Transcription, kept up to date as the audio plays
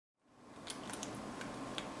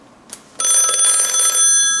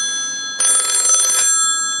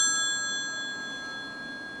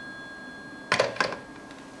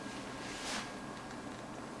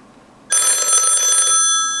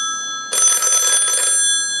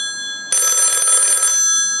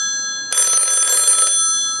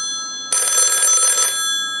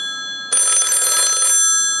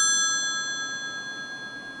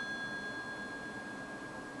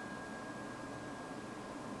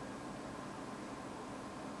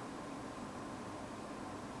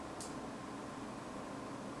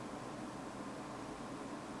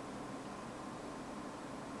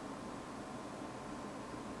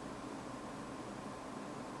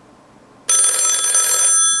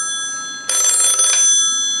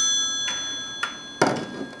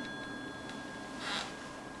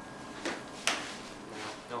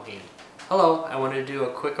Hello, I wanted to do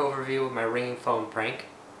a quick overview of my ringing phone prank.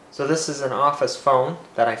 So this is an office phone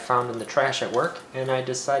that I found in the trash at work, and I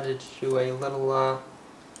decided to do a little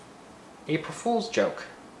April Fool's joke.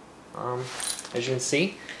 As you can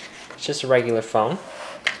see, it's just a regular phone.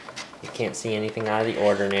 You can't see anything out of the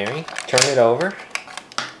ordinary. Turn it over.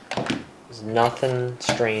 There's nothing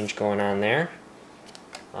strange going on there.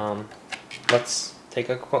 Let's take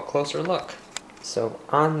a closer look. So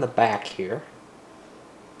on the back here,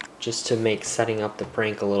 just to make setting up the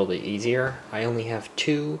prank a little bit easier, I only have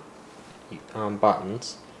two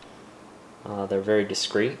buttons. They're very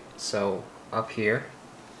discreet. So up here,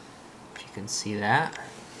 if you can see that,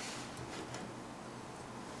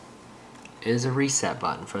 is a reset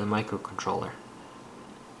button for the microcontroller.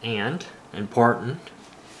 And, important,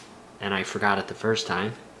 and I forgot it the first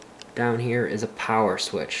time, down here is a power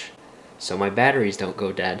switch, so my batteries don't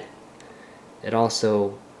go dead. It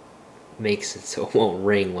also makes it so it won't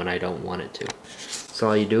ring when I don't want it to. So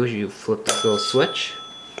all you do is you flip this little switch,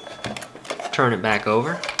 turn it back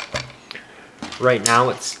over. Right now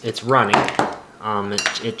it's running.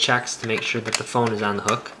 It checks to make sure that the phone is on the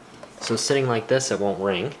hook. So sitting like this, it won't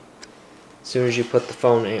ring. As soon as you put the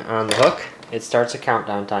phone on the hook, it starts a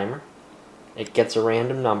countdown timer. It gets a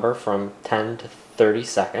random number from 10 to 30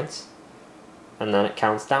 seconds, and then it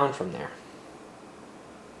counts down from there.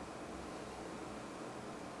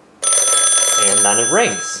 And then it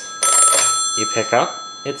rings. You pick up,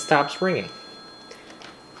 it stops ringing.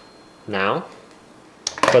 Now,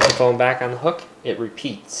 put the phone back on the hook, it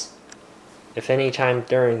repeats. If any time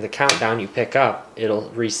during the countdown you pick up,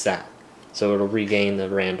 it'll reset. So it'll regain the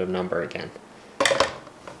random number again.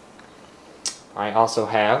 I also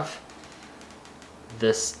have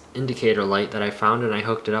this indicator light that I found, and I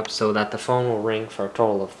hooked it up so that the phone will ring for a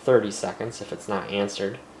total of 30 seconds if it's not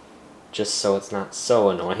answered, just so it's not so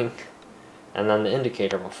annoying. And then the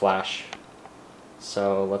indicator will flash.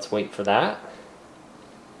 So let's wait for that.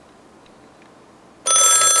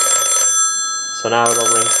 So now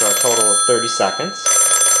it'll ring for a total of 30 seconds.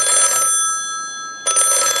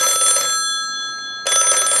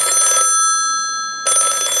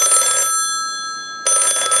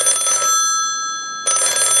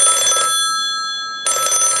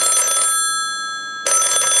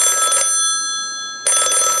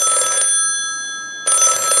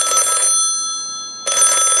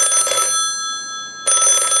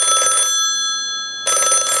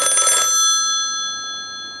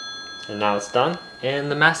 And now it's done,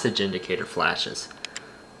 and the message indicator flashes.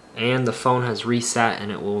 And the phone has reset,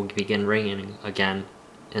 and it will begin ringing again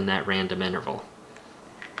in that random interval.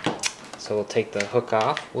 So we'll take the hook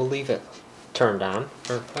off, we'll leave it turned on,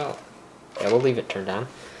 we'll leave it turned on.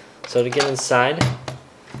 So to get inside,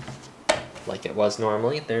 like it was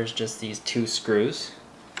normally, there's just these two screws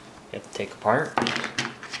you have to take apart.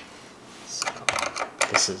 So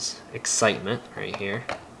this is excitement right here,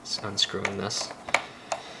 just unscrewing this.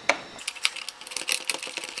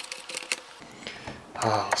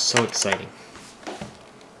 Oh, so exciting.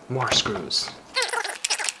 More screws.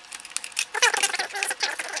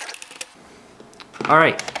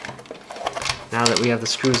 Alright, now that we have the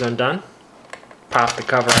screws undone, pop the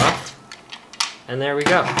cover off, and there we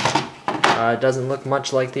go. It doesn't look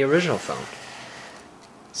much like the original phone.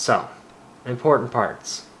 So, important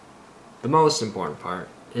parts. The most important part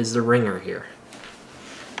is the ringer here.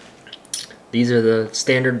 These are the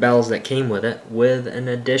standard bells that came with it, with an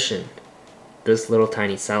addition. This little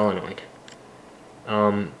tiny solenoid.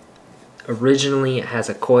 Originally it has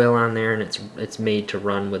a coil on there, and it's made to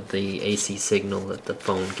run with the AC signal that the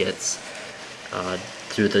phone gets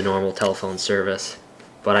through the normal telephone service.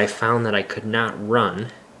 But I found that I could not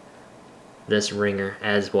run this ringer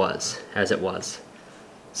as it was.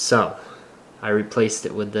 So I replaced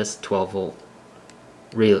it with this 12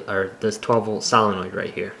 volt solenoid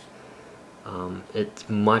right here. It's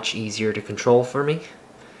much easier to control for me,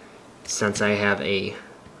 since I have a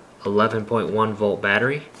 11.1 volt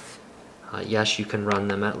battery. Yes, you can run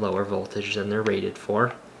them at lower voltage than they're rated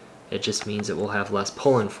for. It just means it will have less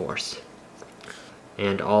pull-in force.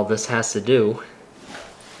 And all this has to do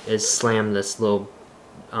is slam this little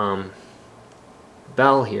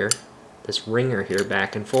bell here, this ringer here,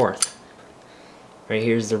 back and forth. Right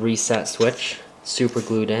here's the reset switch, super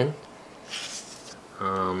glued in.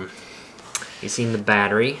 You've seen the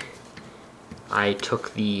battery. I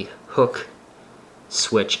took the hook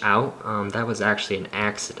switch out. That was actually an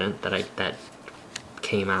accident that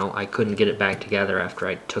came out. I couldn't get it back together after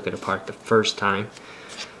I took it apart the first time,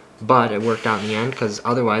 but it worked out in the end, because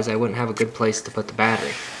otherwise I wouldn't have a good place to put the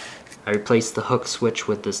battery. I replaced the hook switch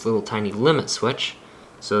with this little tiny limit switch,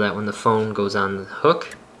 so that when the phone goes on the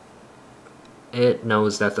hook, it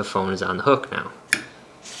knows that the phone is on the hook now.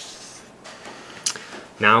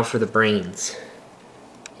 Now for the brains.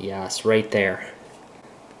 Yes, right there.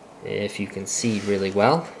 If you can see really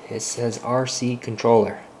well, it says RC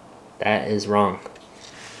controller. That is wrong.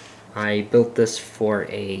 I built this for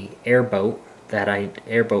a airboat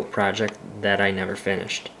project that I never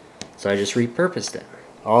finished. So I just repurposed it.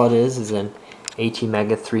 All it is an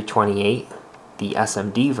ATmega 328, the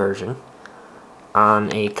SMD version,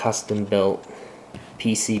 on a custom built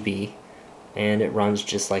PCB, and it runs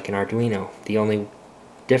just like an Arduino. The only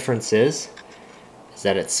difference is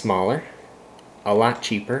that it's smaller, a lot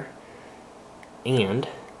cheaper, and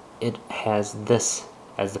it has this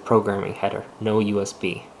as the programming header, no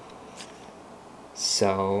USB.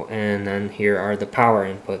 So, and then here are the power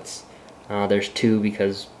inputs. There's two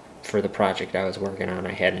because for the project I was working on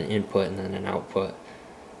I had an input and then an output,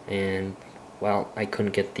 and well, I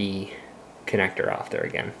couldn't get the connector off there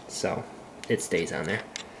again, so it stays on there.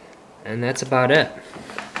 And that's about it.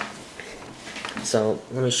 So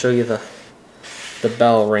let me show you the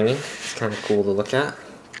bell ringing. It's kind of cool to look at.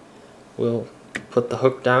 We'll put the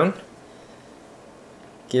hook down,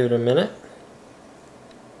 give it a minute.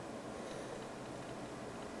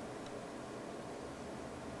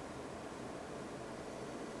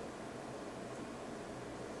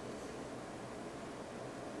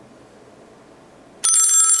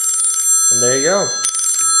 And there you go.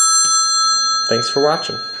 Thanks for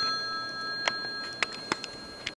watching.